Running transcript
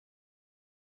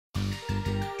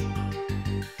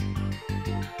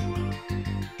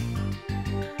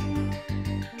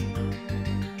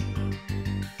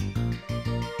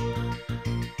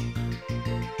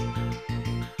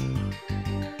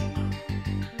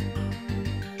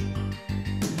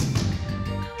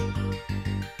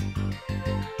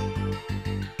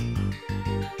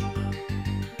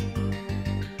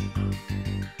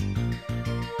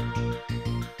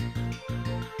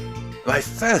My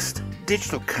first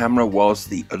digital camera was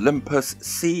the Olympus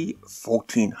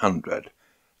C1400.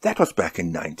 That was back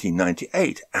in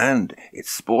 1998 and it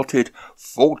sported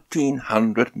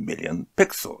 1400 million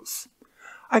pixels.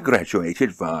 I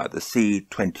graduated via the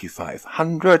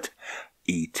C2500,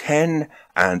 E10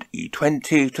 and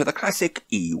E20 to the classic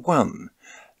E1.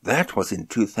 That was in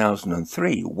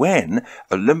 2003 when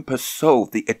Olympus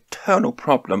solved the eternal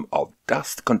problem of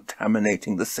dust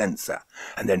contaminating the sensor.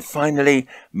 And then finally,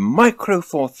 Micro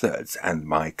Four Thirds and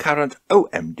my current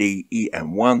OMD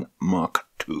EM1 Mark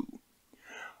II.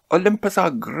 Olympus are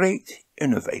great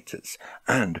innovators,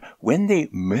 and when the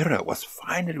mirror was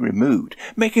finally removed,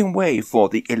 making way for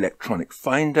the electronic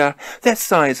finder, their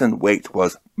size and weight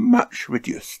was much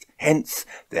reduced. Hence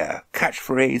their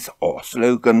catchphrase or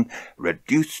slogan,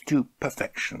 reduced to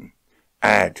perfection.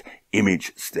 Add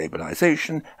image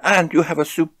stabilization and you have a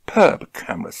superb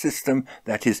camera system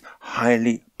that is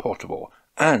highly portable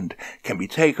and can be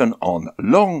taken on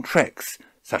long treks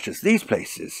such as these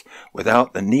places,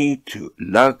 without the need to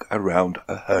lug around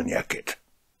a hernia kit.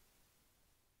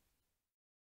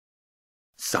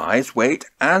 Size, weight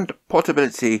and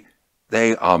portability,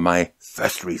 they are my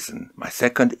first reason. My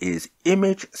second is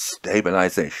image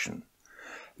stabilization.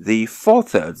 The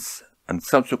 4/3 and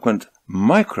subsequent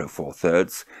Micro Four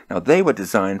Thirds, now they were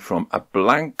designed from a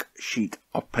blank sheet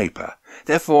of paper.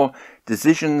 Therefore,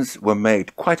 decisions were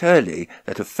made quite early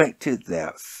that affected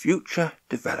their future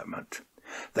development.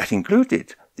 That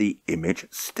included the image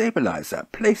stabilizer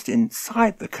placed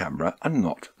inside the camera and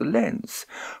not the lens.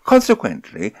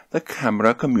 Consequently, the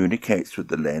camera communicates with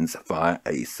the lens via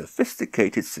a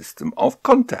sophisticated system of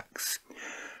contacts.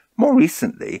 More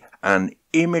recently, an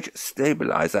image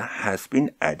stabilizer has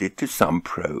been added to some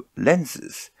Pro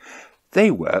lenses.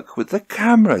 They work with the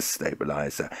camera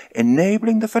stabilizer,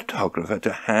 enabling the photographer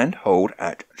to hand-hold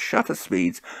at shutter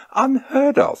speeds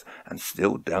unheard of and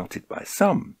still doubted by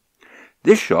some.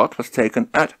 This shot was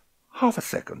taken at half a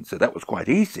second, so that was quite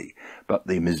easy. But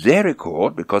the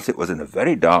Misericord, because it was in a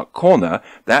very dark corner,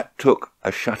 that took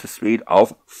a shutter speed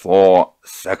of 4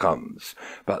 seconds.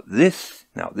 But this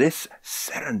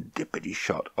serendipity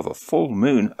shot of a full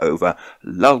moon over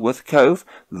Lulworth Cove,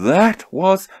 that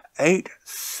was 8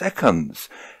 seconds.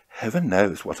 Heaven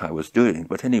knows what I was doing,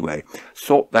 but anyway,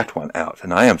 sort that one out,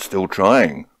 and I am still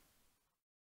trying.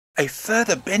 A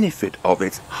further benefit of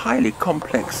its highly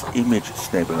complex image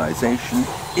stabilization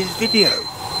is video.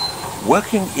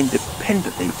 Working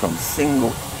independently from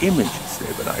single image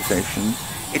stabilization,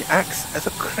 it acts as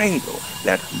a cradle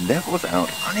that levels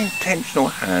out unintentional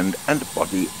hand and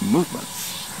body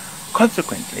movements.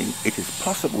 Consequently, it is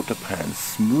possible to pan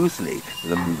smoothly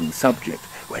with a moving subject,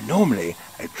 where normally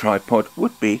a tripod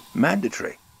would be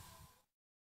mandatory.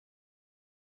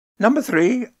 Number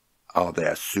 3 are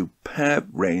their superb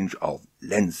range of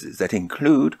lenses that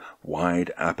include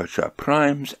wide aperture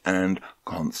primes and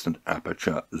constant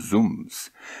aperture zooms.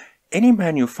 Any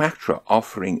manufacturer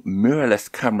offering mirrorless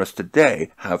cameras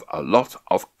today have a lot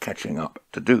of catching up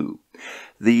to do.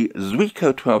 The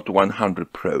Zuiko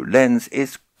 12-100 Pro lens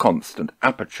is constant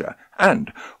aperture,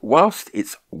 and whilst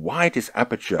its widest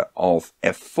aperture of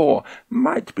f4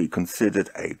 might be considered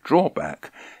a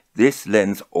drawback, this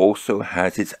lens also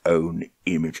has its own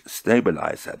image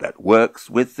stabilizer that works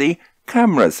with the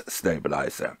camera's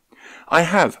stabilizer. I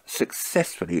have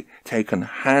successfully taken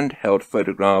handheld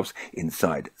photographs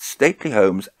inside stately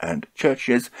homes and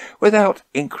churches without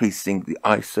increasing the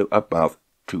ISO above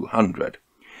 200.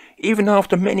 Even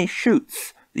after many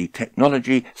shoots, the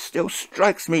technology still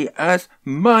strikes me as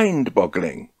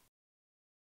mind-boggling.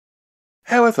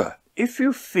 However, if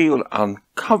you feel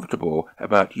uncomfortable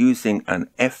about using an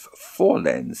f4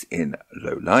 lens in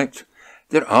low light,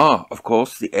 there are, of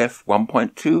course, the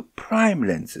f1.2 prime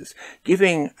lenses,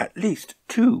 giving at least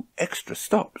 2 extra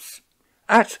stops.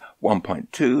 At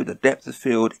 1.2, the depth of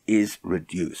field is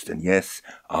reduced, and yes,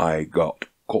 I got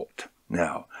caught.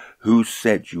 Now, who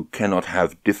said you cannot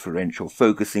have differential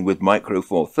focusing with Micro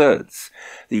Four Thirds?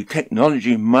 The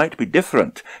technology might be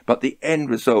different, but the end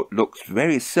result looks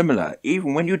very similar,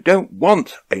 even when you don't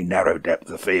want a narrow depth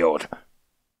of field.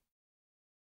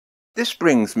 This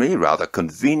brings me rather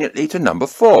conveniently to number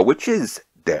 4, which is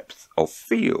depth of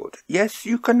field. Yes,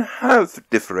 you can have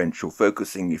differential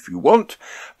focusing if you want,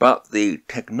 but the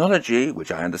technology,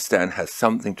 which I understand has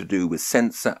something to do with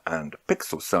sensor and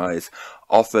pixel size,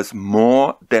 offers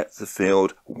more depth of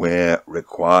field where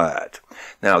required.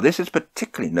 Now, this is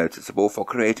particularly noticeable for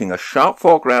creating a sharp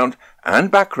foreground and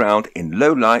background in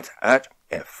low light at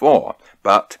f4,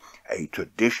 but a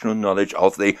traditional knowledge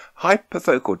of the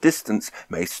hyperfocal distance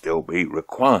may still be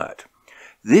required.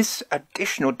 This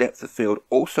additional depth of field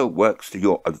also works to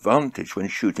your advantage when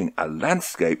shooting a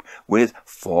landscape with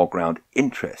foreground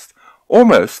interest,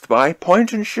 almost by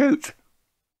point and shoot.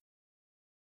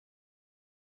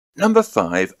 Number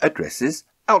 5 addresses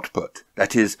output,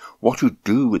 that is, what you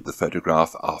do with the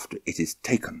photograph after it is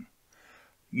taken.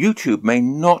 YouTube may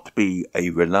not be a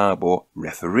reliable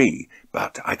referee,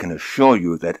 but I can assure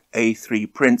you that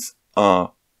A3 prints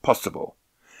are possible.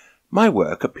 My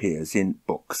work appears in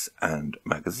books and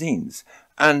magazines,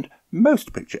 and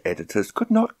most picture editors could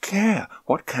not care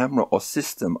what camera or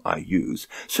system I use,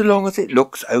 so long as it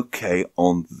looks okay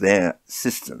on their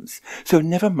systems. So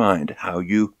never mind how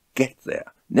you get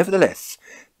there. Nevertheless,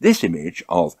 this image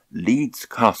of Leeds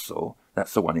Castle,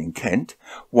 that's the one in Kent,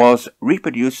 was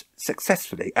reproduced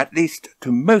successfully, at least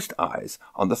to most eyes,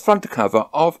 on the front cover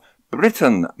of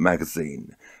Britain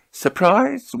magazine.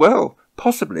 Surprise? Well,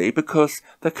 possibly because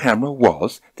the camera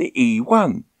was the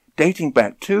E1, dating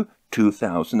back to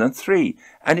 2003,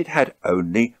 and it had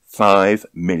only 5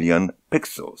 million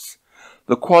pixels.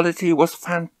 The quality was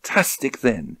fantastic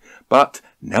then, but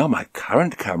now my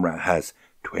current camera has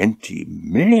 20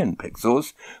 million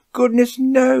pixels. Goodness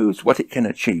knows what it can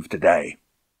achieve today.